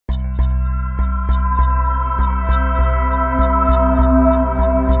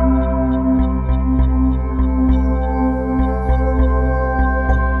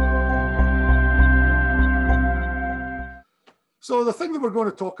So the thing that we're going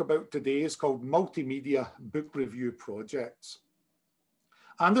to talk about today is called multimedia book review projects.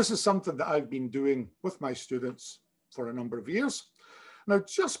 And this is something that I've been doing with my students for a number of years. Now,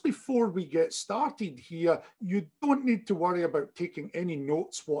 just before we get started here, you don't need to worry about taking any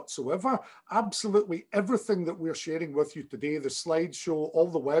notes whatsoever. Absolutely everything that we're sharing with you today, the slideshow, all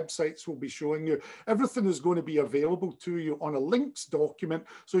the websites we'll be showing you, everything is going to be available to you on a links document,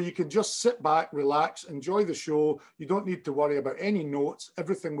 so you can just sit back, relax, enjoy the show. You don't need to worry about any notes.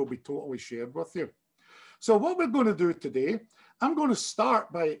 Everything will be totally shared with you. So what we're going to do today, I'm going to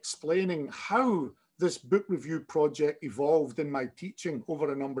start by explaining how this book review project evolved in my teaching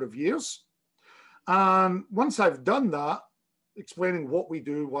over a number of years. And once I've done that, explaining what we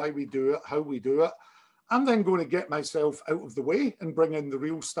do, why we do it, how we do it, I'm then going to get myself out of the way and bring in the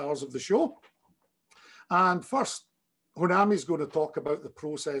real stars of the show. And first, Honami is going to talk about the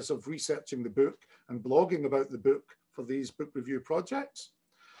process of researching the book and blogging about the book for these book review projects.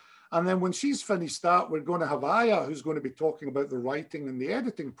 And then when she's finished that, we're going to have Aya, who's going to be talking about the writing and the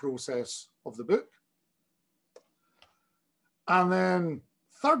editing process of the book. And then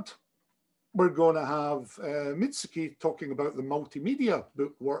third, we're going to have Mitsuki talking about the multimedia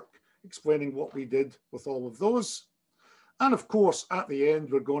book work, explaining what we did with all of those. And of course, at the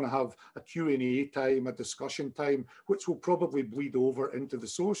end, we're going to have a Q&A time, a discussion time, which will probably bleed over into the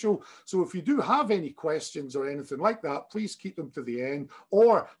social. So if you do have any questions or anything like that, please keep them to the end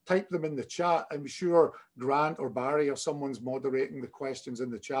or type them in the chat. I'm sure Grant or Barry or someone's moderating the questions in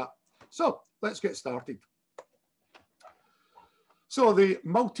the chat. So let's get started. So the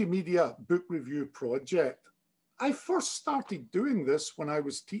multimedia book review project, I first started doing this when I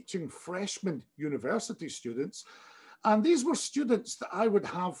was teaching freshman university students, and these were students that I would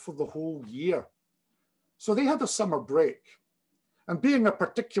have for the whole year. So they had a summer break, and being a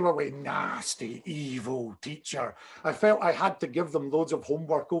particularly nasty, evil teacher, I felt I had to give them loads of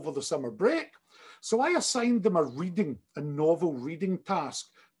homework over the summer break. So I assigned them a novel reading task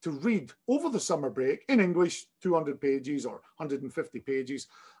to read over the summer break in English, 200 pages or 150 pages.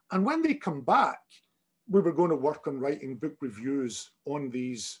 And when they come back, we were going to work on writing book reviews on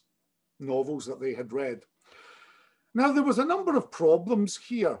these novels that they had read. Now, there was a number of problems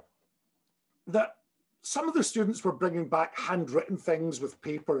here that some of the students were bringing back handwritten things with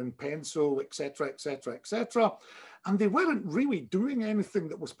paper and pencil, etc., etc., etc. And they weren't really doing anything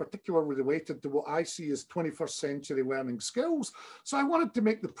that was particularly related to what I see as 21st century learning skills. So I wanted to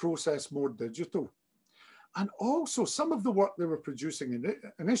make the process more digital. And also some of the work they were producing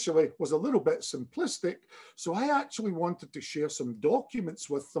initially was a little bit simplistic. So I actually wanted to share some documents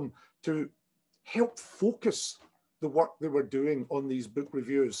with them to help focus the work they were doing on these book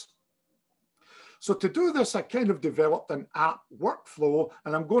reviews. So to do this, I kind of developed an app workflow,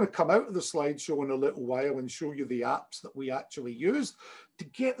 and I'm going to come out of the slideshow in a little while and show you the apps that we actually used to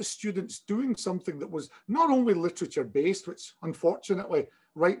get the students doing something that was not only literature-based, which unfortunately,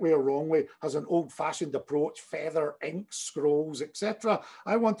 right way or wrong way, has an old-fashioned approach, feather, ink, scrolls, etc.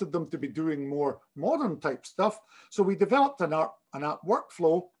 I wanted them to be doing more modern type stuff. So we developed an app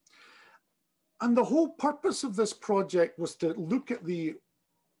workflow. And the whole purpose of this project was to look at the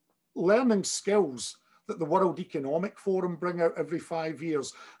learning skills that the World Economic Forum bring out every 5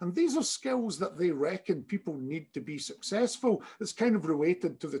 years. And these are skills that they reckon people need to be successful. It's kind of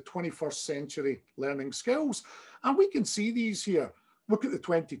related to the 21st century learning skills. And we can see these here. Look at the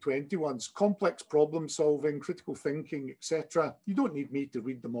 2020 ones: complex problem solving, critical thinking, etc. You don't need me to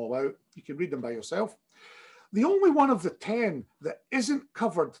read them all out. You can read them by yourself. The only one of the 10 that isn't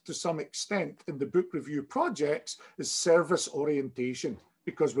covered to some extent in the book review projects is service orientation,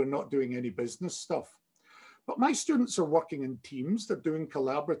 because we're not doing any business stuff. But my students are working in teams. They're doing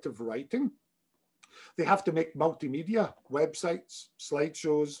collaborative writing. They have to make multimedia websites,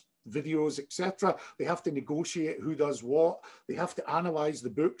 slideshows, videos, etc. They have to negotiate who does what. They have to analyze the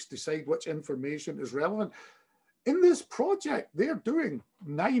books, decide which information is relevant. In this project, they're doing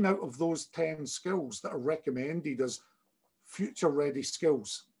 9 out of those 10 skills that are recommended as future-ready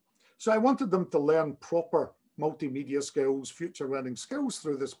skills. So I wanted them to learn proper multimedia skills, future learning skills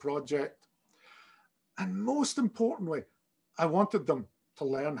through this project. And most importantly, I wanted them to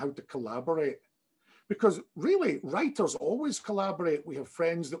learn how to collaborate. Because really, writers always collaborate. We have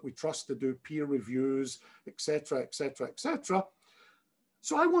friends that we trust to do peer reviews, etc., etc., etc.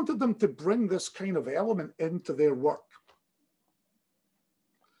 So I wanted them to bring this kind of element into their work.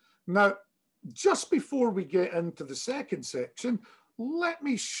 Now, just before we get into the second section, let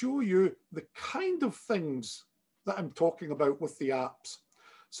me show you the kind of things that I'm talking about with the apps.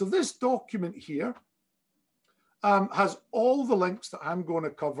 So this document here, has all the links that I'm going to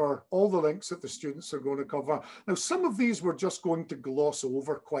cover, all the links that the students are going to cover. Now, some of these we're just going to gloss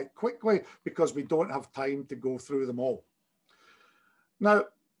over quite quickly because we don't have time to go through them all. Now,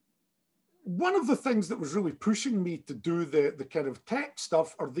 one of the things that was really pushing me to do the kind of tech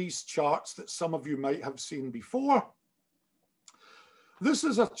stuff are these charts that some of you might have seen before. This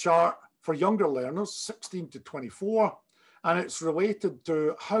is a chart for younger learners, 16 to 24, and it's related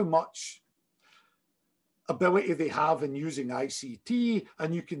to how much ability they have in using ICT.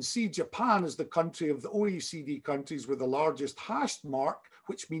 And you can see Japan is the country of the OECD countries with the largest hashed mark,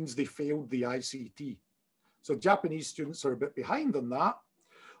 which means they failed the ICT. So Japanese students are a bit behind on that.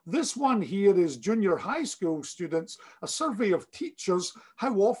 This one here is junior high school students, a survey of teachers,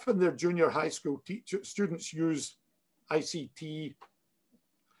 how often their junior high school students use ICT.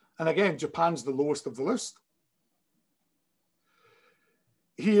 And again, Japan's the lowest of the list.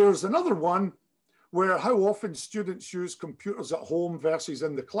 Here's another one where how often students use computers at home versus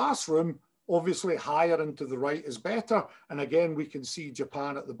in the classroom. Obviously, higher and to the right is better. And again, we can see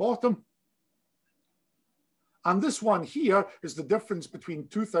Japan at the bottom. And this one here is the difference between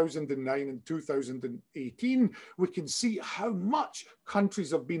 2009 and 2018. We can see how much countries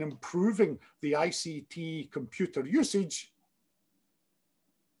have been improving the ICT computer usage,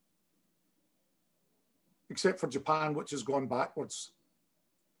 except for Japan, which has gone backwards.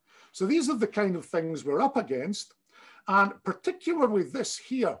 So these are the kind of things we're up against. And particularly this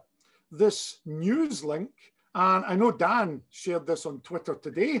here, this news link, and I know Dan shared this on Twitter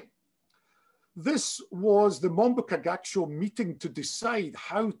today. This was the Mombuka Gakusho meeting to decide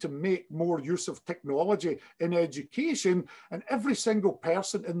how to make more use of technology in education. And every single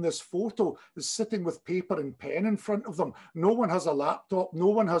person in this photo is sitting with paper and pen in front of them. No one has a laptop, no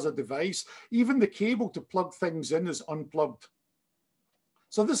one has a device. Even the cable to plug things in is unplugged.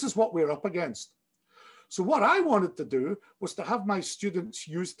 So this is what we're up against. So what I wanted to do was to have my students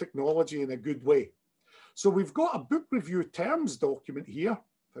use technology in a good way. So we've got a book review terms document here.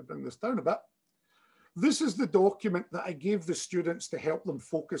 If I bring this down a bit. This is the document that I gave the students to help them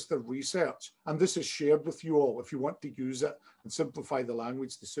focus their research. And this is shared with you all if you want to use it and simplify the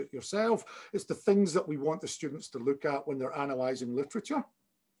language to suit yourself. It's the things that we want the students to look at when they're analyzing literature.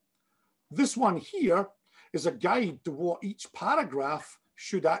 This one here is a guide to what each paragraph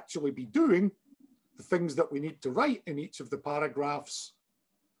should actually be doing, the things that we need to write in each of the paragraphs,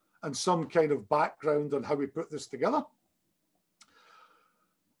 and some kind of background on how we put this together.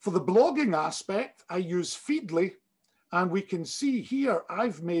 For the blogging aspect, I use Feedly, and we can see here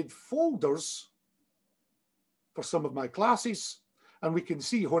I've made folders for some of my classes, and we can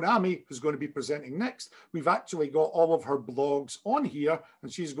see Honami, who's going to be presenting next. We've actually got all of her blogs on here,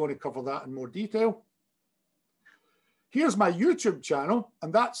 and she's going to cover that in more detail. Here's my YouTube channel,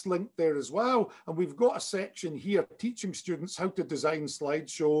 and that's linked there as well. And we've got a section here teaching students how to design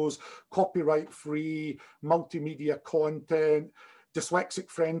slideshows, copyright-free, multimedia content,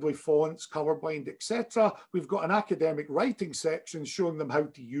 dyslexic-friendly fonts, colorblind, etc. We've got an academic writing section showing them how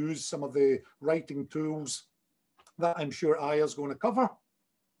to use some of the writing tools that I'm sure Aya's going to cover.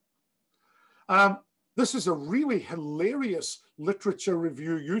 This is a really hilarious literature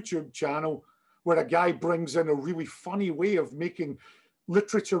review YouTube channel where a guy brings in a really funny way of making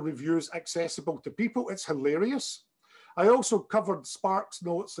literature reviews accessible to people. It's hilarious. I also covered Sparks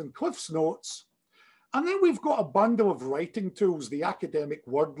Notes and Cliff's Notes. And then we've got a bundle of writing tools, the academic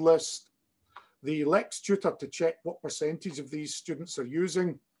word list, the Lex Tutor to check what percentage of these students are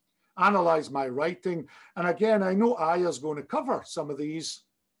using, analyze my writing. And again, I know Aya's going to cover some of these.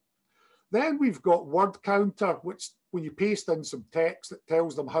 Then we've got Word Counter, which when you paste in some text, it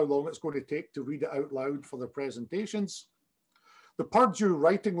tells them how long it's going to take to read it out loud for their presentations. The Purdue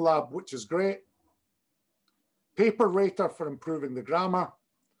Writing Lab, which is great. Paper Rater for improving the grammar.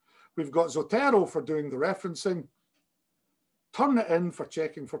 We've got Zotero for doing the referencing. Turnitin for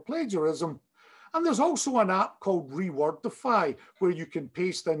checking for plagiarism. And there's also an app called Rewordify, where you can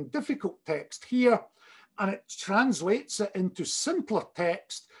paste in difficult text here, and it translates it into simpler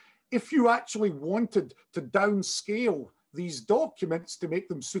text if you actually wanted to downscale these documents to make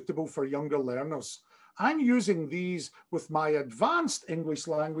them suitable for younger learners. I'm using these with my advanced English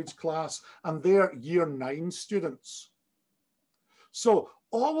language class and their year 9 students. So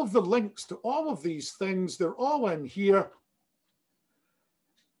all of the links to all of these things, they're all in here.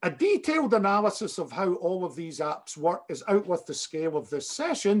 A detailed analysis of how all of these apps work is out with the scale of this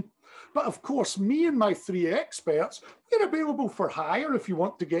session. But of course, me and my 3 experts, we're available for hire if you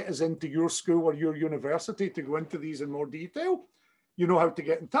want to get us into your school or your university to go into these in more detail. You know how to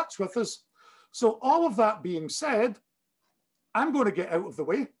get in touch with us. So all of that being said, I'm going to get out of the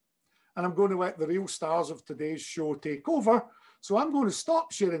way and I'm going to let the real stars of today's show take over. So I'm going to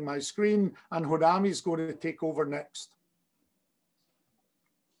stop sharing my screen, and Honami is going to take over next.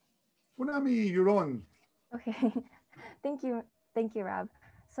 Honami, you're on. Okay, thank you, Rab.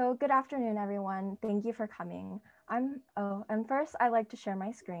 So good afternoon, everyone. Thank you for coming. And first I'd like to share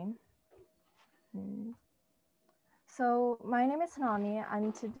my screen. So my name is Honami,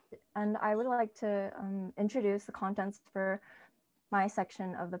 and I would like to introduce the contents for my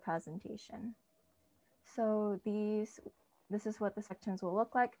section of the presentation. So this is what the sections will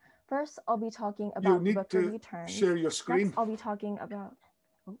look like. First, I'll be talking about the book review terms. Share your screen. Next, I'll be talking about.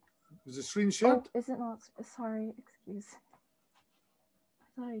 Is the screen shared? Oh, is it not? Sorry, excuse.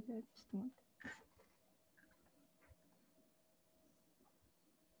 I thought I did. Just a moment.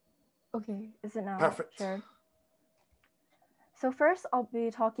 Okay, is it now Perfect. shared? So first, I'll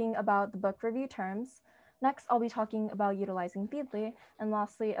be talking about the book review terms. Next, I'll be talking about utilizing Feedly, and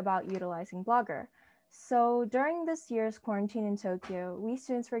lastly, about utilizing Blogger. So during this year's quarantine in Tokyo,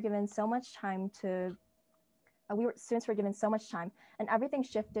 students were given so much time, and everything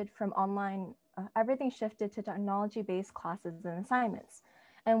shifted from online. Everything shifted to technology-based classes and assignments.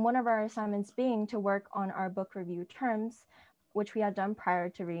 And one of our assignments being to work on our book review terms, which we had done prior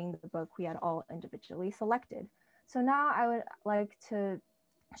to reading the book we had all individually selected. So now I would like to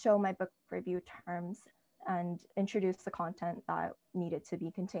show my book review terms and introduce the content that needed to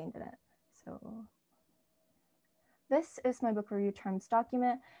be contained in it. So this is my book review terms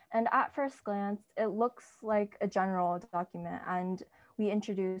document, and at first glance, it looks like a general document, and we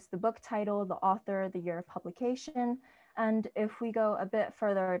introduce the book title, the author, the year of publication, and if we go a bit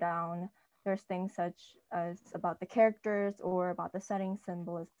further down, there's things such as about the characters or about the setting,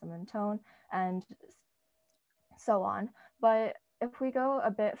 symbolism, and tone, and so on. But if we go a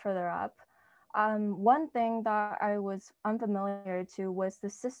bit further up, one thing that I was unfamiliar to was the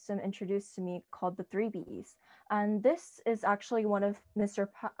system introduced to me called the 3Bs. And this is actually one of Mr.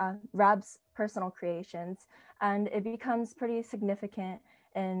 Rab's personal creations, and it becomes pretty significant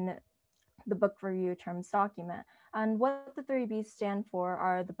in the book review terms document. And what the 3Bs stand for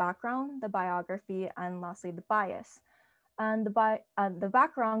are the background, the biography, and lastly, the bias. And the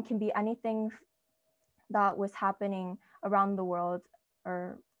background can be anything that was happening around the world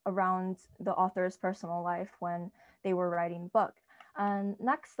or around the author's personal life when they were writing the book. And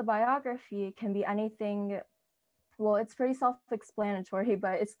next, the biography can be anything. Well, it's pretty self-explanatory,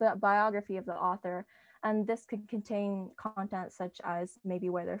 but it's the biography of the author. And this could contain content such as maybe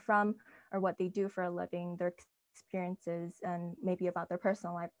where they're from or what they do for a living, their experiences, and maybe about their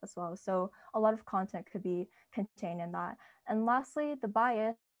personal life as well. So a lot of content could be contained in that. And lastly, the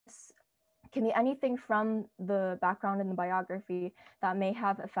bias can be anything from the background in the biography that may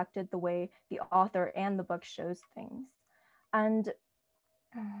have affected the way the author and the book shows things. And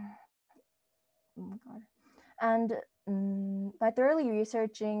oh my God. And by thoroughly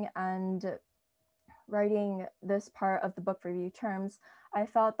researching and writing this part of the book review terms, I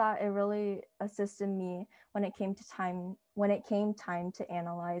felt that it really assisted me when it came time to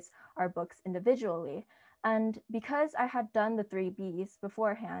analyze our books individually. And because I had done the 3Bs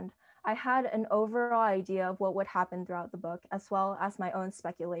beforehand, I had an overall idea of what would happen throughout the book, as well as my own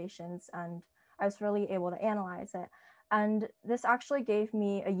speculations, and I was really able to analyze it. And this actually gave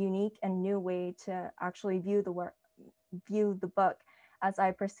me a unique and new way to actually view the book as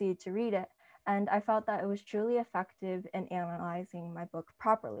I proceed to read it. And I felt that it was truly effective in analyzing my book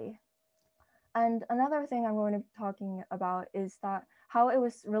properly. And another thing I'm going to be talking about is that how it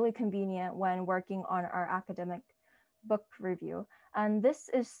was really convenient when working on our academic book review. And this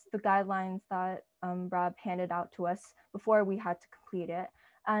is the guidelines that Rab handed out to us before we had to complete it.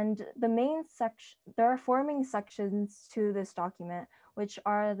 And the main section, there are 4 main sections to this document, which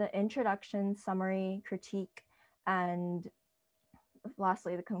are the introduction, summary, critique, and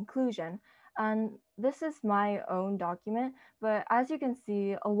lastly, the conclusion. And this is my own document, but as you can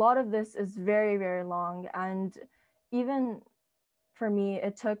see, a lot of this is very, very long. And even for me,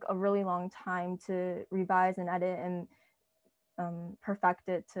 it took a really long time to revise and edit and perfect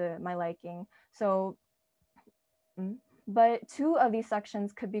it to my liking. So, but 2 of these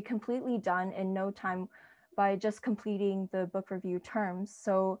sections could be completely done in no time by just completing the book review terms.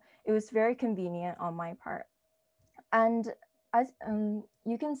 So it was very convenient on my part. And as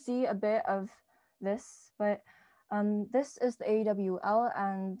you can see a bit of this, but this is the AWL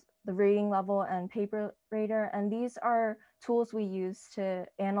and the rating level and paper rater. And these are tools we use to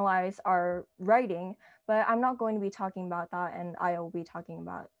analyze our writing, but I'm not going to be talking about that, and I will be talking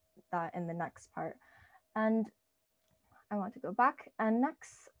about that in the next part. And I want to go back, and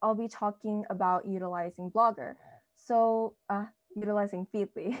next I'll be talking about utilizing Blogger. So utilizing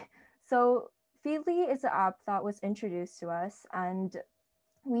Feedly. So Feedly is an app that was introduced to us, and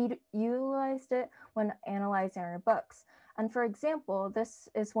we utilized it when analyzing our books. And for example, this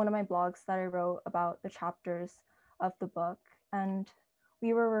is one of my blogs that I wrote about the chapters of the book. And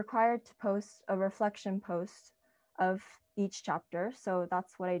we were required to post a reflection post of each chapter. So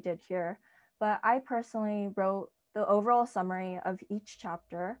that's what I did here. But I personally wrote the overall summary of each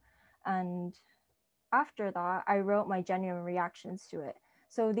chapter. And after that, I wrote my genuine reactions to it.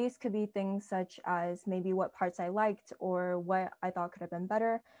 So these could be things such as maybe what parts I liked or what I thought could have been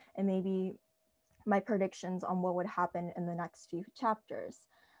better, and maybe my predictions on what would happen in the next few chapters.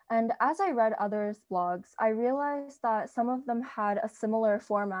 And as I read others' blogs, I realized that some of them had a similar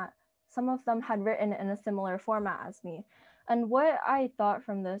format. Some of them had written in a similar format as me. And what I thought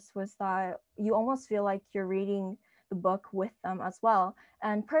from this was that you almost feel like you're reading the book with them as well.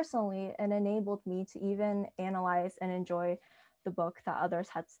 And personally, it enabled me to even analyze and enjoy the book that others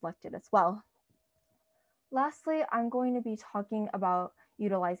had selected as well. Lastly, I'm going to be talking about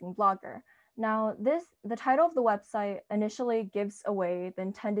utilizing Blogger. Now, the title of the website initially gives away the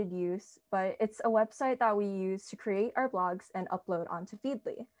intended use, but it's a website that we use to create our blogs and upload onto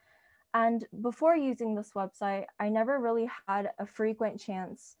Feedly. And before using this website, I never really had a frequent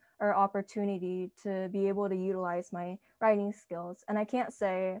chance or opportunity to be able to utilize my writing skills. And I can't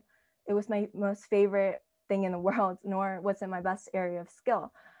say it was my most favorite thing in the world, nor was it my best area of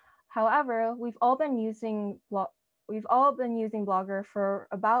skill. However, we've all been using Blogger for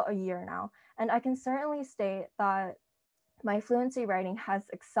about a year now, and I can certainly state that my fluency writing has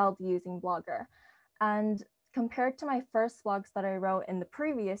excelled using Blogger. And compared to my first blogs that I wrote in the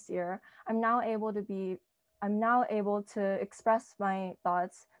previous year, I'm now able to express my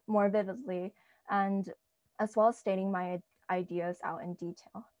thoughts more vividly, and as well as stating my ideas out in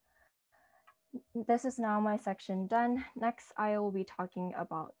detail. This is now my section done. Next, I will be talking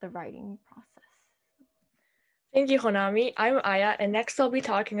about the writing process. Thank you, Honami. I'm Aya, and next I'll be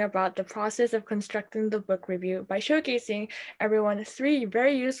talking about the process of constructing the book review by showcasing everyone 3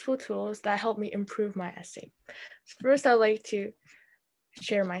 very useful tools that help me improve my essay. First, I'd like to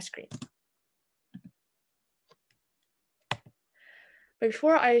share my screen. But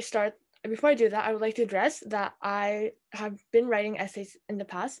before I do that, I would like to address that I have been writing essays in the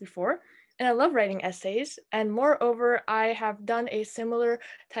past before, and I love writing essays. And moreover, I have done a similar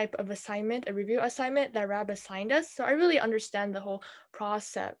type of assignment, a review assignment that Rab assigned us. So I really understand the whole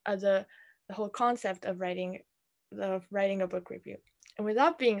process, the whole concept of writing a book review. And with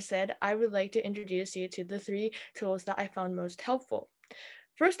that being said, I would like to introduce you to the 3 tools that I found most helpful.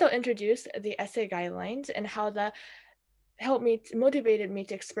 First, I'll introduce the essay guidelines and how that motivated me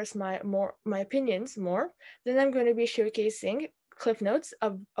to express my opinions more. Then I'm going to be showcasing Cliff Notes,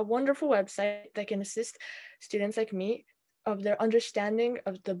 of a wonderful website that can assist students like me of their understanding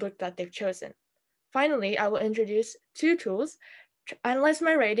of the book that they've chosen. Finally, I will introduce 2 tools to analyze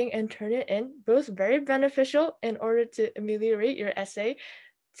my writing and turn it in, both very beneficial in order to ameliorate your essay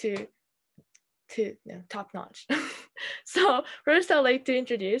to top notch. So first, I'd like to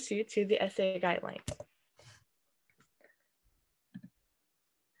introduce you to the essay guidelines.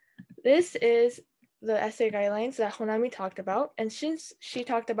 This is the essay guidelines that Honami talked about. And since she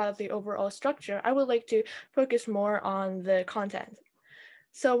talked about the overall structure, I would like to focus more on the content.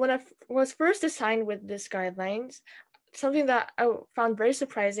 So when I was first assigned with this guidelines, something that I found very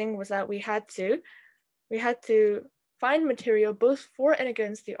surprising was that we had to find material both for and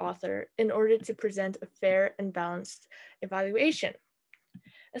against the author in order to present a fair and balanced evaluation.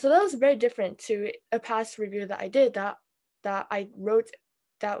 And so that was very different to a past review that I did that I wrote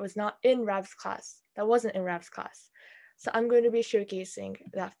that was not in Rab's class, that wasn't in Rab's class. So I'm going to be showcasing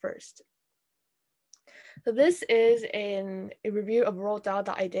that first. So this is a review of Roald Dahl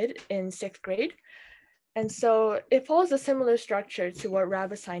that I did in 6th grade. And so it follows a similar structure to what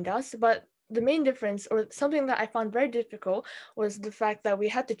Rab assigned us, but the main difference, or something that I found very difficult, was the fact that we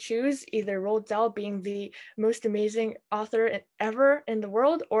had to choose either Roald Dahl being the most amazing author ever in the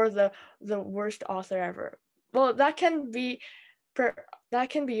world or the worst author ever. Well, that can be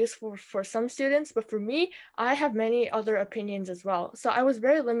useful for some students, but for me, I have many other opinions as well. So I was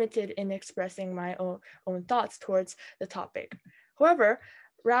very limited in expressing my own thoughts towards the topic. However,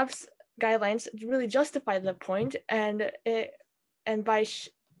 Rab's guidelines really justify the point, and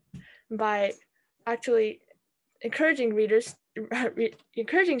by actually encouraging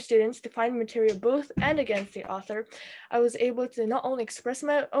students to find material both and against the author, I was able to not only express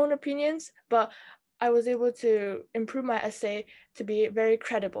my own opinions, but I was able to improve my essay to be very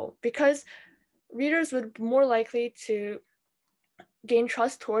credible, because readers would be more likely to gain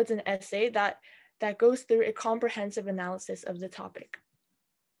trust towards an essay that goes through a comprehensive analysis of the topic.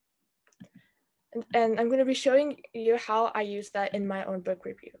 And I'm going to be showing you how I use that in my own book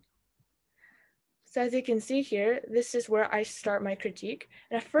review. So as you can see here, this is where I start my critique.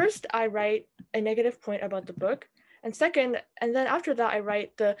 And at first I write a negative point about the book. And then after that, I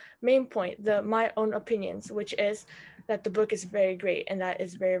write the main point, my own opinions, which is that the book is very great and that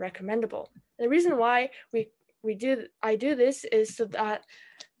is very recommendable. And the reason why I do this is so that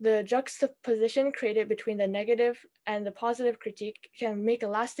the juxtaposition created between the negative and the positive critique can make a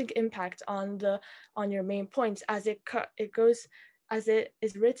lasting impact on your main points as it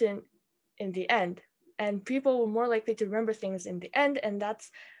is written in the end, and people were more likely to remember things in the end, and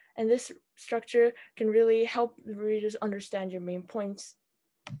this structure can really help the readers understand your main points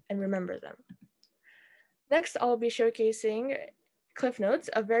and remember them. Next, I'll be showcasing Cliff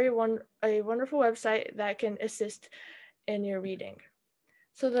Notes, a wonderful website that can assist in your reading.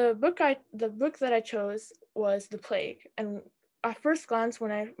 So the book that I chose was The Plague, and at first glance,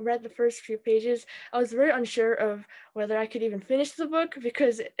 when I read the first few pages, I was very unsure of whether I could even finish the book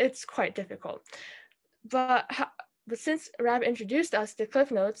because it's quite difficult. But since Rab introduced us to Cliff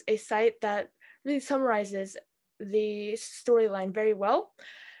Notes, a site that really summarizes the storyline very well,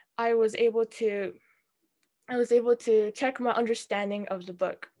 I was able to check my understanding of the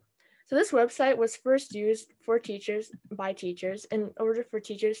book. So this website was first used for teachers by teachers in order for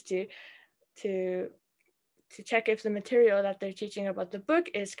teachers to check if the material that they're teaching about the book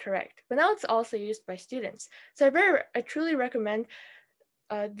is correct. But now it's also used by students. So I truly recommend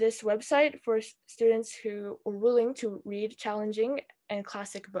this website for students who are willing to read challenging and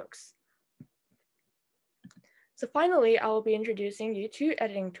classic books. So finally, I will be introducing you to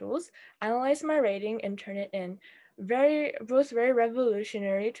editing tools, Analyze My Writing and Turnitin. Both very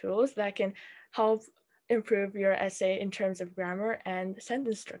revolutionary tools that can help improve your essay in terms of grammar and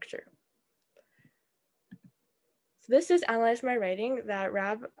sentence structure. So this is Analyze My Writing that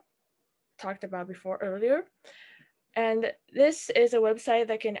Rab talked about earlier. And this is a website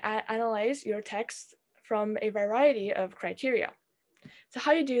that can analyze your text from a variety of criteria. So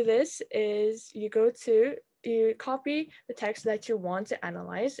how you do this is you copy the text that you want to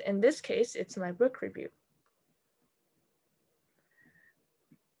analyze. In this case, it's my book review.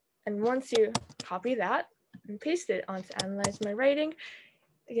 And once you copy that and paste it onto Analyze My Writing,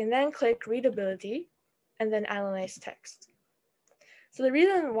 you can then click Readability and then Analyze Text. So the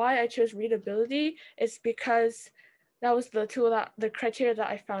reason why I chose Readability is because that was the criteria that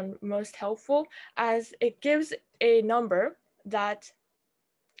I found most helpful, as it gives a number that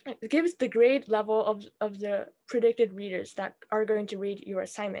it gives the grade level of the predicted readers that are going to read your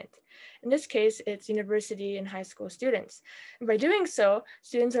assignment. In this case, it's university and high school students. And by doing so,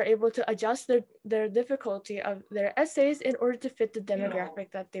 students are able to adjust their difficulty of their essays in order to fit the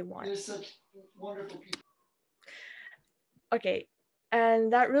demographic that they want. There's such wonderful people. Okay,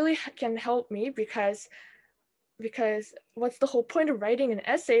 and that really can help me because what's the whole point of writing an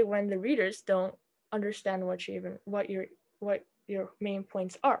essay when the readers don't understand what your main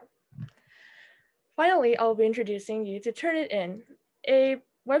points are? Finally, I'll be introducing you to Turnitin, a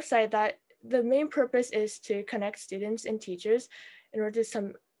website that the main purpose is to connect students and teachers in order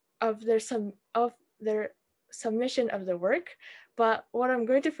to their submission of the work. But what I'm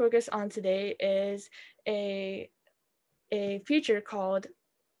going to focus on today is a feature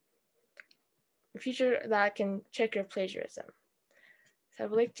that can check your plagiarism. So I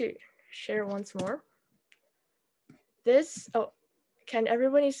would like to share once more. Can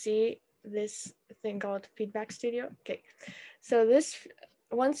everybody see this thing called Feedback Studio? Okay, so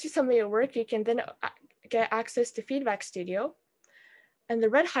once you submit your work, you can then get access to Feedback Studio. And the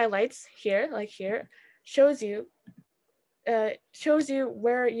red highlights here, like here, shows you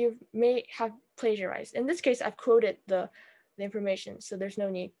where you may have plagiarized. In this case, I've quoted the information, so there's no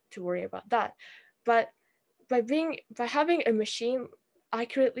need to worry about that. But by having a machine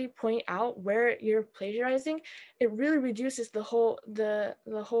accurately point out where you're plagiarizing, it really reduces the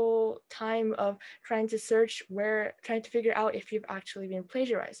whole time of trying to figure out if you've actually been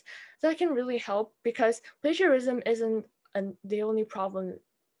plagiarized. So that can really help, because plagiarism isn't the only problem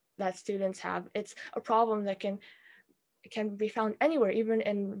that students have. It's a problem that can be found anywhere, even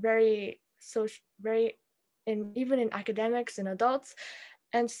in even in academics and adults,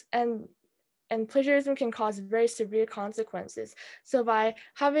 and plagiarism can cause very severe consequences. So by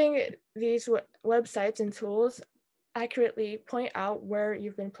having these websites and tools accurately point out where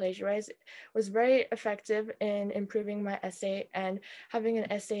you've been plagiarized was very effective in improving my essay and having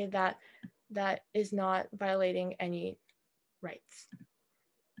an essay that is not violating any rights.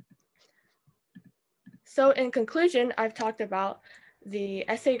 So in conclusion, I've talked about the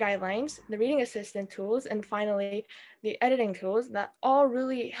essay guidelines, the reading assistant tools, and finally, the editing tools that all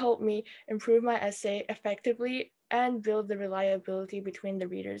really help me improve my essay effectively and build the reliability between the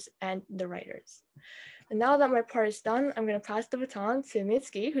readers and the writers. And now that my part is done, I'm going to pass the baton to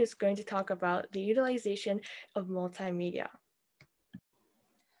Mitsuki, who's going to talk about the utilization of multimedia.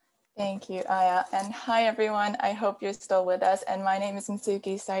 Thank you, Aya. And hi, everyone. I hope you're still with us. And my name is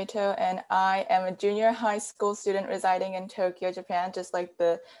Mitsuki Saito, and I am a junior high school student residing in Tokyo, Japan, just like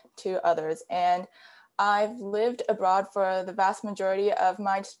the two others. And I've lived abroad for the vast majority of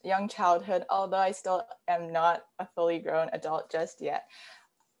my young childhood, although I still am not a fully grown adult just yet.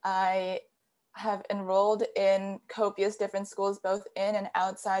 I have enrolled in copious different schools, both in and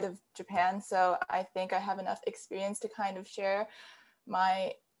outside of Japan. So I think I have enough experience to kind of share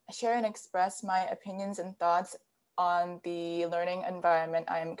and express my opinions and thoughts on the learning environment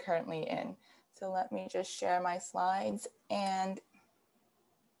I am currently in. So let me just share my slides. And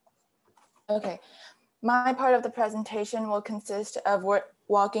okay, my part of the presentation will consist of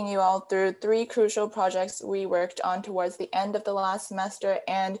walking you all through 3 crucial projects we worked on towards the end of the last semester,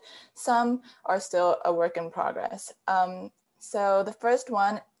 and some are still a work in progress. So the first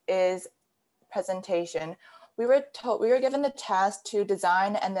one is presentation. We were given the task to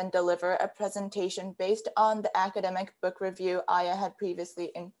design and then deliver a presentation based on the academic book review Aya had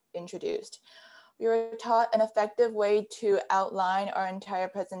previously introduced. We were taught an effective way to outline our entire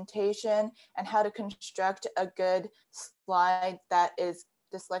presentation and how to construct a good slide that is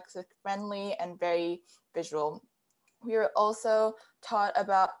dyslexic friendly and very visual. We were also taught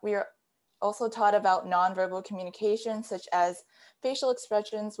about nonverbal communication, such as facial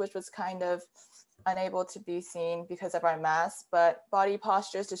expressions, which was kind of unable to be seen because of our masks, but body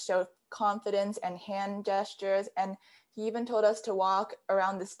postures to show confidence and hand gestures. And he even told us to walk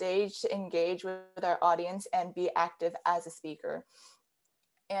around the stage to engage with our audience and be active as a speaker.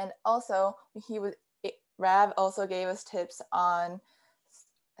 And also, Rab also gave us tips on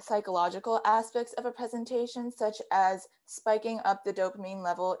psychological aspects of a presentation, such as spiking up the dopamine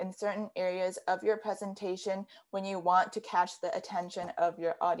level in certain areas of your presentation when you want to catch the attention of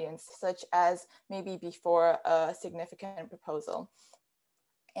your audience, such as maybe before a significant proposal.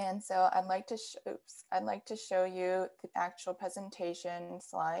 And so I'd like to show you the actual presentation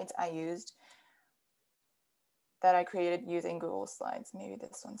slides I used that I created using Google Slides. Maybe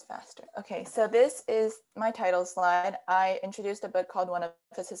this one's faster. Okay, so this is my title slide. I introduced a book called One of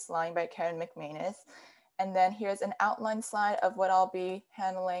Us is Lying by Karen McManus. And then here's an outline slide of what I'll be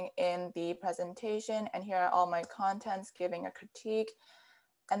handling in the presentation. And here are all my contents giving a critique.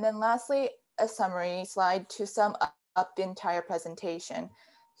 And then lastly, a summary slide to sum up the entire presentation.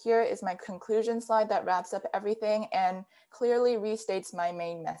 Here is my conclusion slide that wraps up everything and clearly restates my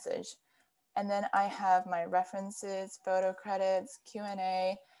main message. And then I have my references, photo credits,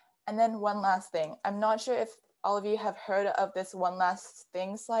 Q&A, and then one last thing. I'm not sure if all of you have heard of this one last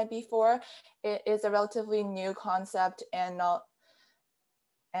thing slide before. It is a relatively new concept and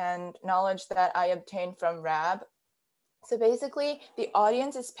knowledge that I obtained from Rab. So basically, the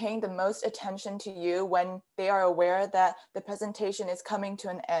audience is paying the most attention to you when they are aware that the presentation is coming to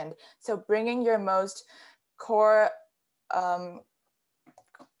an end. So bringing your most core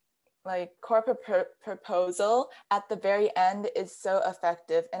proposal at the very end is so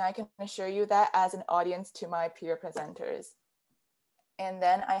effective, and I can assure you that as an audience to my peer presenters. And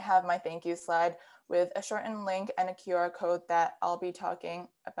then I have my thank you slide with a shortened link and a QR code that I'll be talking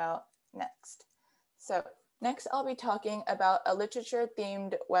about next. So next I'll be talking about a literature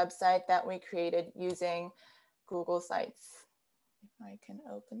themed website that we created using Google Sites. If I can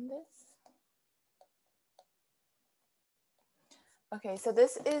open this. Okay, so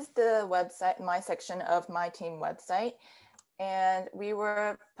this is the website, my section of my team website. And we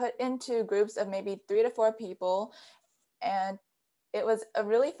were put into groups of maybe 3 to 4 people. And it was a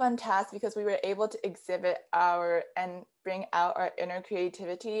really fun task because we were able to exhibit and bring out our inner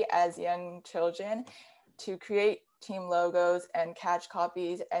creativity as young children to create team logos and catch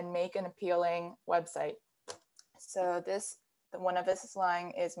copies and make an appealing website. So One of Us is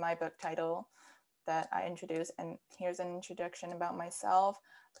Lying is my book title that I introduced, and here's an introduction about myself,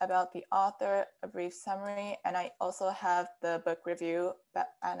 about the author, a brief summary, and I also have the book review,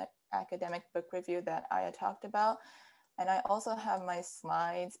 an academic book review that Aya talked about, and I also have my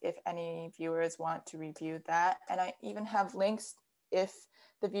slides if any viewers want to review that, and I even have links if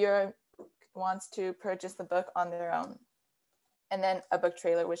the viewer wants to purchase the book on their own, and then a book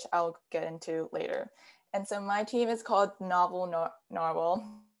trailer, which I'll get into later. And so my team is called Novel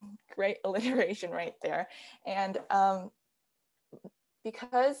Narwhal. Great alliteration right there. And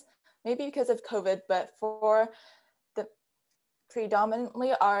because of COVID, but for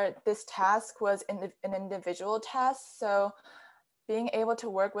predominantly this task was an individual task. So being able to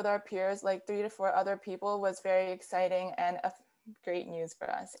work with our peers, like 3 to 4 other people, was very exciting and a great news for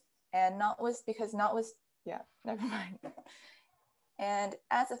us. And yeah, never mind. And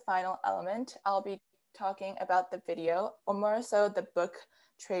as a final element, I'll be talking about the video, or more so the book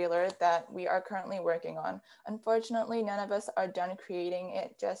trailer that we are currently working on. Unfortunately, none of us are done creating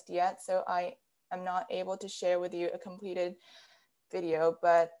it just yet, so I am not able to share with you a completed video,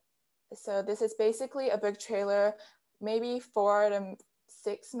 but so this is basically a book trailer, maybe 4 to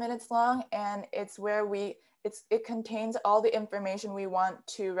 6 minutes long, and it's where it contains all the information we want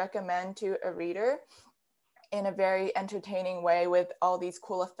to recommend to a reader in a very entertaining way with all these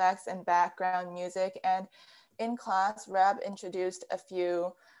cool effects and background music. And in class, Rab introduced a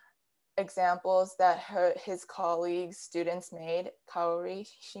few examples that his colleagues, students made. Kaori,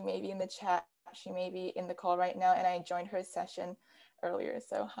 she may be in the chat, she may be in the call right now, and I joined her session earlier,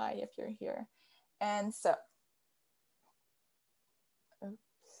 so hi if you're here. And so,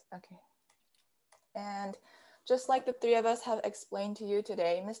 oops, okay. And just like the 3 of us have explained to you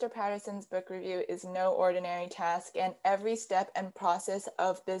today, Mr. Patterson's book review is no ordinary task, and every step and process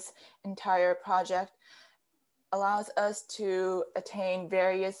of this entire project allows us to attain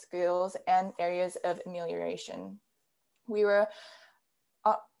various skills and areas of amelioration. We were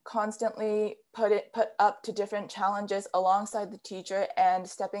constantly put up to different challenges alongside the teacher and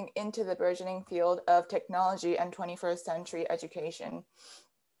stepping into the burgeoning field of technology and 21st century education.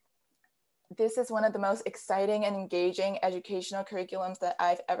 This is one of the most exciting and engaging educational curriculums that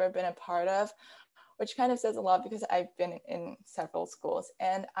I've ever been a part of, which kind of says a lot because I've been in several schools.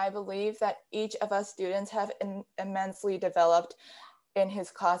 And I believe that each of us students have immensely developed in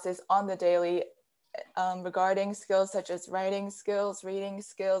his classes on the daily regarding skills such as writing skills, reading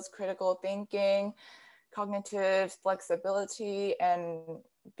skills, critical thinking, cognitive flexibility, and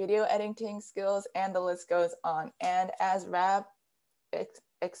video editing skills, and the list goes on. And as Rab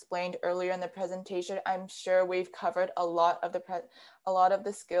explained earlier in the presentation, I'm sure we've covered a lot of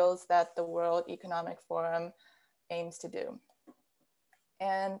the skills that the World Economic Forum aims to do.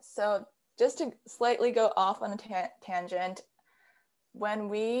 And so just to slightly go off on a tangent, when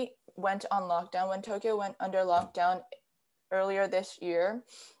we went on lockdown, when Tokyo went under lockdown earlier this year,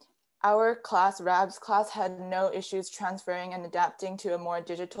 our class, Rab's class, had no issues transferring and adapting to a more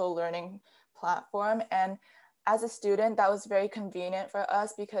digital learning platform. And as a student, that was very convenient for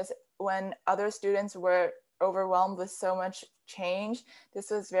us because when other students were overwhelmed with so much change, this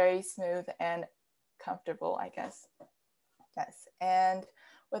was very smooth and comfortable, I guess. Yes, and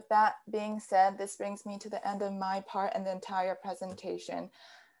with that being said, this brings me to the end of my part and the entire presentation.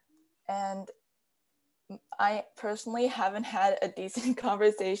 And I personally haven't had a decent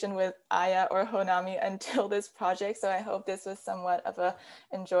conversation with Aya or Honami until this project, so I hope this was somewhat of an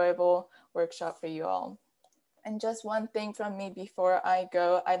enjoyable workshop for you all. And just one thing from me before I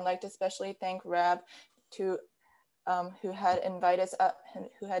go, I'd like to especially thank Rab who had invited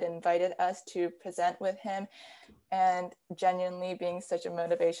us to present with him, and genuinely being such a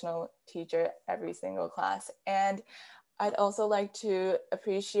motivational teacher every single class. And I'd also like to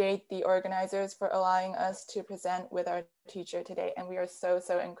appreciate the organizers for allowing us to present with our teacher today, and we are so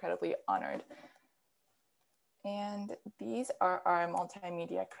incredibly honored. And these are our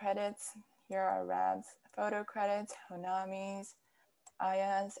multimedia credits. Here are Rab's photo credits, Honami's,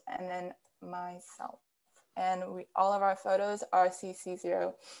 Aya's, and then myself. And all of our photos are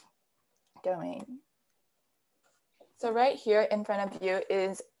CC0 domain. So right here in front of you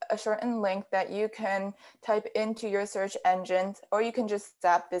is a shortened link that you can type into your search engine, or you can just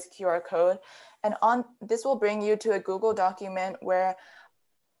zap this QR code. And this will bring you to a Google document where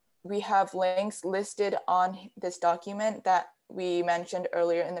we have links listed on this document that we mentioned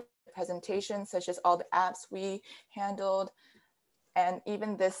earlier in the presentation, such as all the apps we handled, and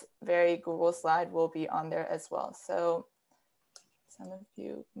even this very Google slide will be on there as well. So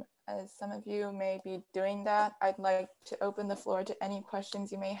as some of you may be doing that, I'd like to open the floor to any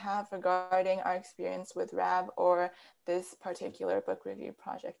questions you may have regarding our experience with Rab or this particular book review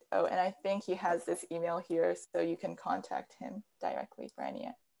project. Oh, and I think he has this email here, so you can contact him directly for any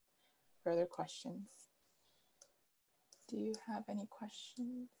further questions. Do you have any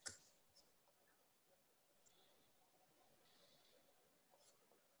questions?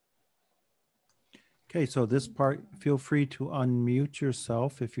 Okay, so this part, feel free to unmute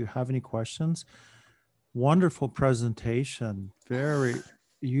yourself if you have any questions. Wonderful presentation.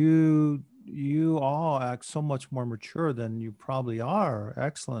 You all act so much more mature than you probably are.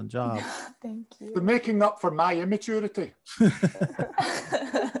 Excellent job. Thank you. They're making up for my immaturity.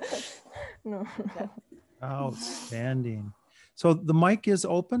 No. Outstanding. So the mic is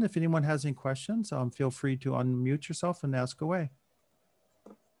open. If anyone has any questions, feel free to unmute yourself and ask away.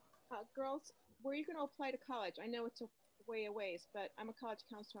 Girls, where are you going to apply to college? I know it's a way a ways, but I'm a college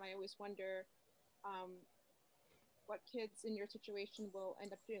counselor and I always wonder what kids in your situation will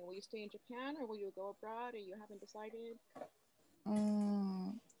end up doing. Will you stay in Japan or will you go abroad, or you haven't decided?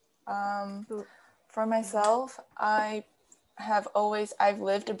 For myself, I've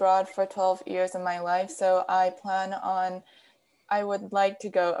lived abroad for 12 years of my life, so I would like to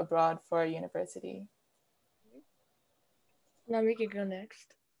go abroad for university. Now we can go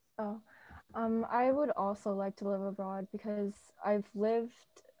next. I would also like to live abroad because I've lived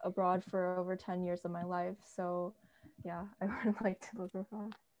abroad for over 10 years of my life. So yeah, I would like to live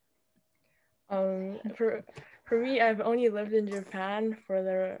abroad. For me, I've only lived in Japan for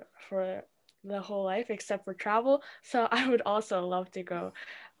the whole life except for travel. So I would also love to go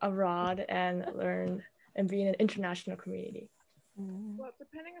abroad and learn and be in an international community. Well,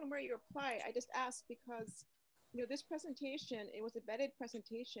 depending on where you apply, I just asked because, you know, this presentation, it was a vetted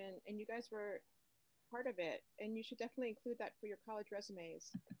presentation and you guys were part of it, and you should definitely include that for your college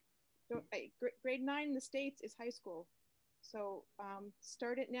resumes. Grade 9 in the States is high school. So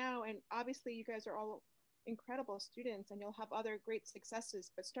start it now, and obviously you guys are all incredible students and you'll have other great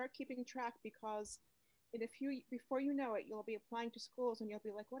successes, but start keeping track, because before you know it, you'll be applying to schools and you'll be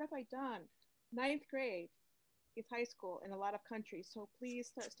like, what have I done? 9th grade is high school in a lot of countries. So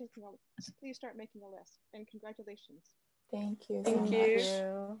please start making a list, and congratulations. Thank you. Thank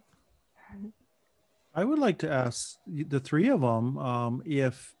you. I would like to ask the three of them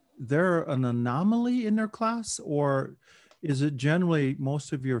if they're an anomaly in their class, or is it generally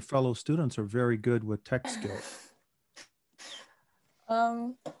most of your fellow students are very good with tech skills?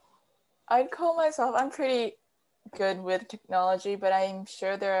 I'd call myself, I'm pretty good with technology, but I'm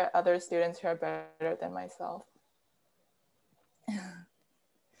sure there are other students who are better than myself.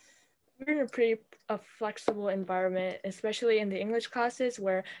 We're in a pretty flexible environment, especially in the English classes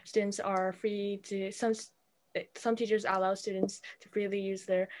where students are free to, some teachers allow students to freely use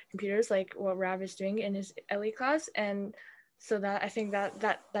their computers, like what Rab is doing in his LE class. And so that I think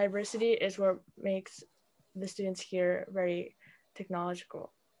that diversity is what makes the students here very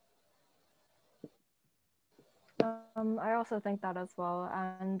technological. I also think that as well.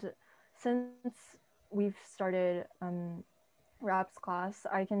 And since we've started Rab's class,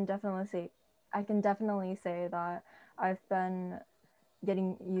 I can definitely say that I've been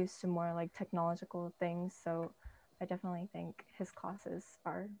getting used to more like technological things. So I definitely think his classes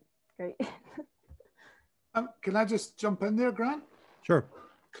are great. Can I just jump in there, Grant? Sure.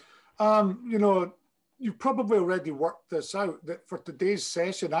 You know, you've probably already worked this out, that for today's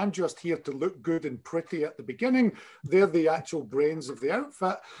session, I'm just here to look good and pretty at the beginning. They're the actual brains of the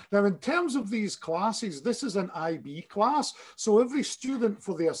outfit. Now, in terms of these classes, this is an IB class. So every student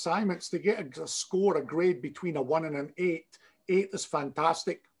for the assignments, they get a score, a grade between a 1 and an 8. 8 is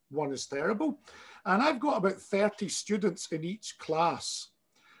fantastic, 1 is terrible. And I've got about 30 students in each class.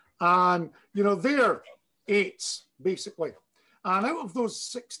 And, you know, they're 8s, basically. And out of those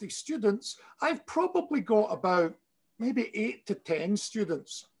 60 students, I've probably got about maybe 8 to 10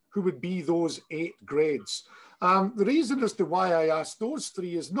 students who would be those 8 grades. The reason as to why I asked those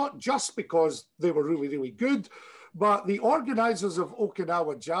 3 is not just because they were really, really good, but the organizers of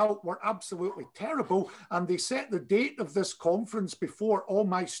Okinawa JALT were absolutely terrible, and they set the date of this conference before all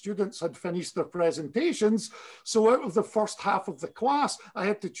my students had finished their presentations. So out of the first half of the class, I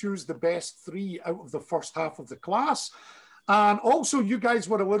had to choose the best 3 out of the first half of the class. And also, you guys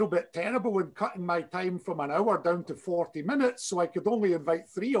were a little bit terrible in cutting my time from an hour down to 40 minutes, so I could only invite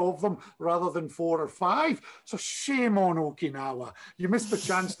 3 of them rather than 4 or 5. So shame on Okinawa. You missed the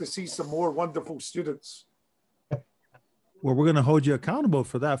chance to see some more wonderful students. Well, we're going to hold you accountable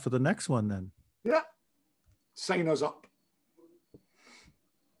for that for the next one then. Yeah. Sign us up.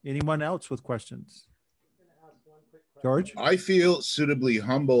 Anyone else with questions? George? I feel suitably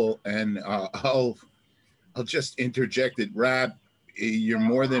humble, and I'll just interject it. Rab, you're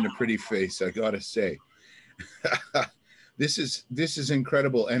more than a pretty face, I gotta say. This is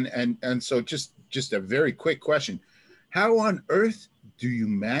incredible. And so just a very quick question. How on earth do you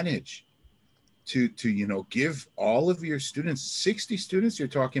manage to you know, give all of your students, 60 students you're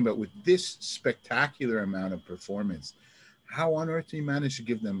talking about, with this spectacular amount of performance? How on earth do you manage to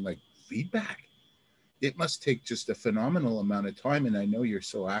give them like feedback? It must take just a phenomenal amount of time. And I know you're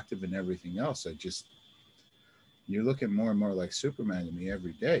so active in everything else. You're looking more and more like Superman to me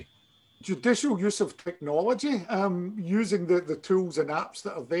every day. Judicial use of technology, using the tools and apps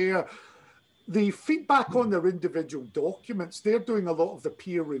that are there. The feedback on their individual documents, they're doing a lot of the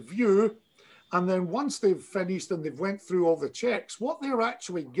peer review. And then once they've finished and they've went through all the checks, what they're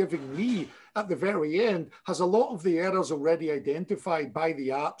actually giving me at the very end has a lot of the errors already identified by the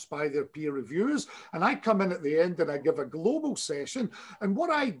apps, by their peer reviewers. And I come in at the end and I give a global session. And what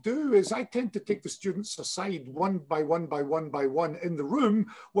I do is I tend to take the students aside one by one by one by one in the room,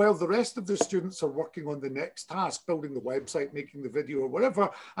 while the rest of the students are working on the next task, building the website, making the video or whatever.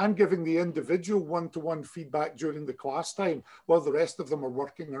 I'm giving the individual one-to-one feedback during the class time, while the rest of them are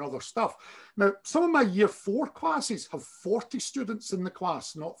working on other stuff. Now, some of my year 4 classes have 40 students in the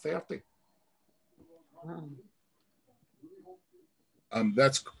class, not 30.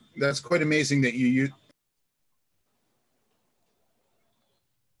 That's quite amazing that you use.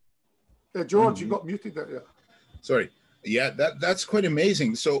 George, you got muted there. Yeah. Sorry. Yeah, that's quite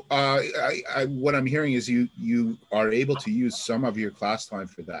amazing. So what I'm hearing is you are able to use some of your class time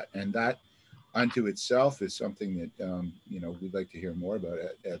for that, and that unto itself is something that we'd like to hear more about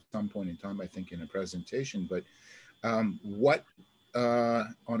at some point in time, I think, in a presentation. But what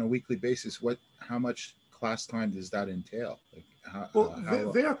on a weekly basis, how much class time does that entail?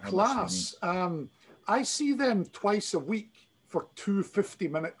 Like their class, I see them twice a week for 2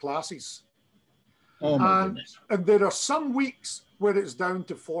 50-minute classes. Oh my goodness. And there are some weeks where it's down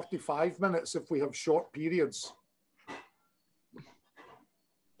to 45 minutes if we have short periods.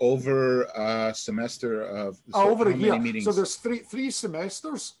 Over a semester of over a year. Meetings? So there's three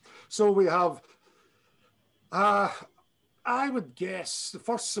semesters. So we have, I would guess the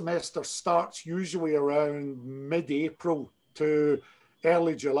first semester starts usually around mid-April to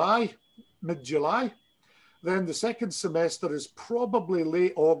early July, mid-July. Then the second semester is probably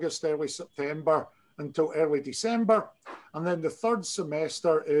late August, early September until early December. And then the third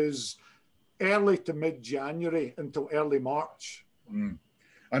semester is early to mid-January until early March. Mm.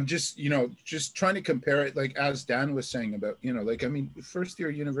 I'm just trying to compare it, like as Dan was saying about, first year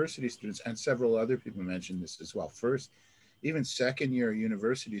university students, and several other people mentioned this as well. First, even second year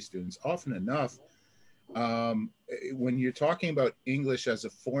university students, often enough, when you're talking about English as a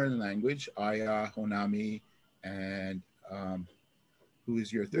foreign language, Aya, Honami, and who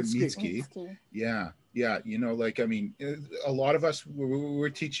is your third? Mitsuki. Yeah. A lot of us, we're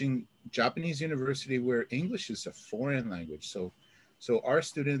teaching Japanese university where English is a foreign language. So our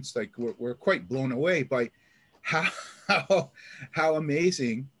students, like, we're quite blown away by how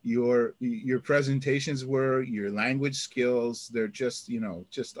amazing your presentations were, your language skills. They're just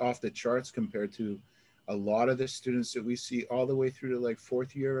off the charts compared to a lot of the students that we see all the way through to like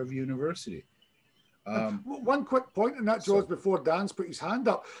 4th year of university. One quick point on that, George, before Dan's put his hand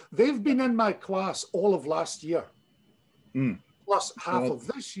up. They've been in my class all of last year. Plus half of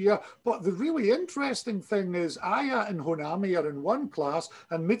this year. But the really interesting thing is Aya and Honami are in one class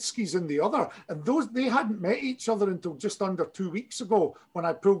and Mitsuki's in the other. And they hadn't met each other until just under 2 weeks ago when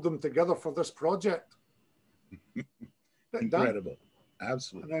I pulled them together for this project. Incredible.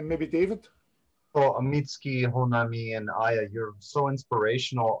 Absolutely. And then maybe David. So Mitsuki, Honami, and Aya, you're so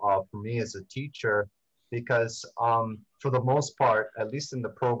inspirational for me as a teacher, because for the most part, at least in the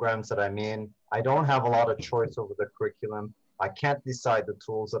programs that I'm in, I don't have a lot of choice over the curriculum. I can't decide the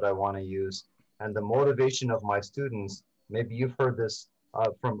tools that I want to use. And the motivation of my students, maybe you've heard this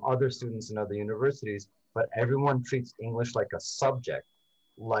from other students in other universities, but everyone treats English like a subject,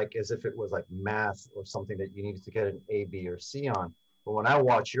 like as if it was like math or something that you needed to get an A, B, or C on. But when I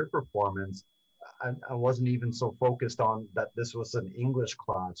watch your performance, I wasn't even so focused on that this was an English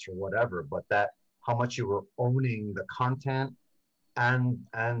class or whatever, but that how much you were owning the content and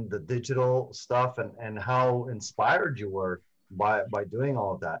the digital stuff, and how inspired you were by doing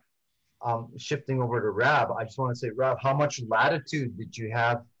all of that. Shifting over to Rab, I just want to say, Rab, how much latitude did you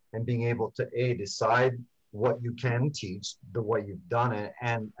have in being able to decide what you can teach, the way you've done it,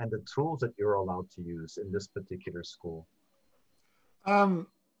 and the tools that you're allowed to use in this particular school?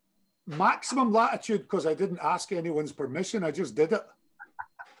 Maximum latitude, because I didn't ask anyone's permission. I just did it.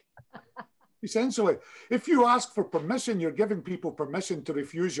 Essentially, if you ask for permission, you're giving people permission to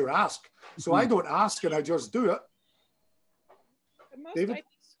refuse your ask. So I don't ask and I just do it. Most David? IT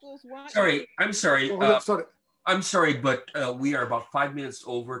schools want Sorry, I'm sorry. Sorry. I'm sorry, but we are about 5 minutes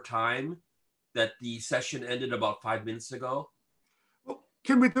over time. That the session ended about 5 minutes ago. Well,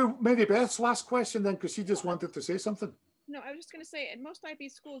 can we do Mary Beth's last question then, because she just wanted to say something? No, I was just going to say, in most IB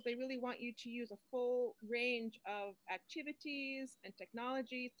schools, they really want you to use a full range of activities and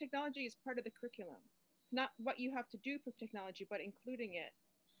technologies. Technology is part of the curriculum, not what you have to do for technology, but including it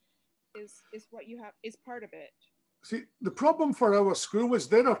is what you have, is part of it. See, the problem for our school is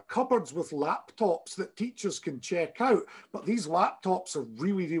there are cupboards with laptops that teachers can check out, but these laptops are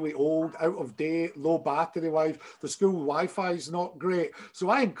really, really old, out of date, low battery life. The school Wi-Fi is not great. So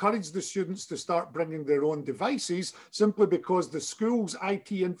I encourage the students to start bringing their own devices simply because the school's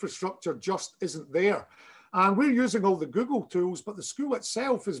IT infrastructure just isn't there. And we're using all the Google tools, but the school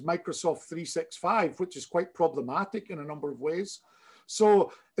itself is Microsoft 365, which is quite problematic in a number of ways.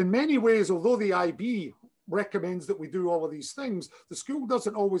 So in many ways, although the IB recommends that we do all of these things, the school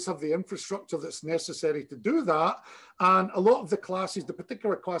doesn't always have the infrastructure that's necessary to do that. And a lot of the classes, the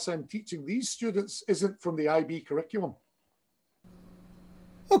particular class I'm teaching these students, isn't from the IB curriculum.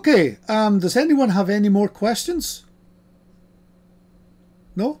 Okay, does anyone have any more questions?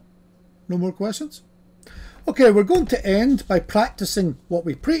 No? No more questions? Okay, we're going to end by practicing what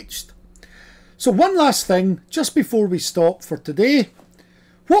we preached. So one last thing, just before we stop for today.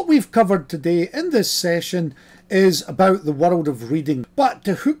 What we've covered today in this session is about the world of reading. But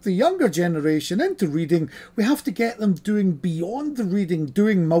to hook the younger generation into reading, we have to get them doing beyond the reading,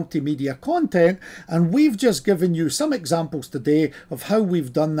 doing multimedia content. And we've just given you some examples today of how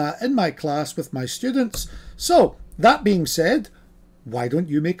we've done that in my class with my students. So that being said, why don't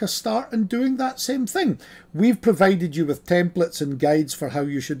you make a start in doing that same thing? We've provided you with templates and guides for how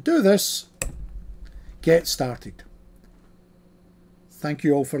you should do this. Get started. Thank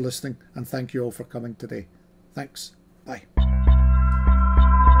you all for listening, and thank you all for coming today. Thanks. Bye.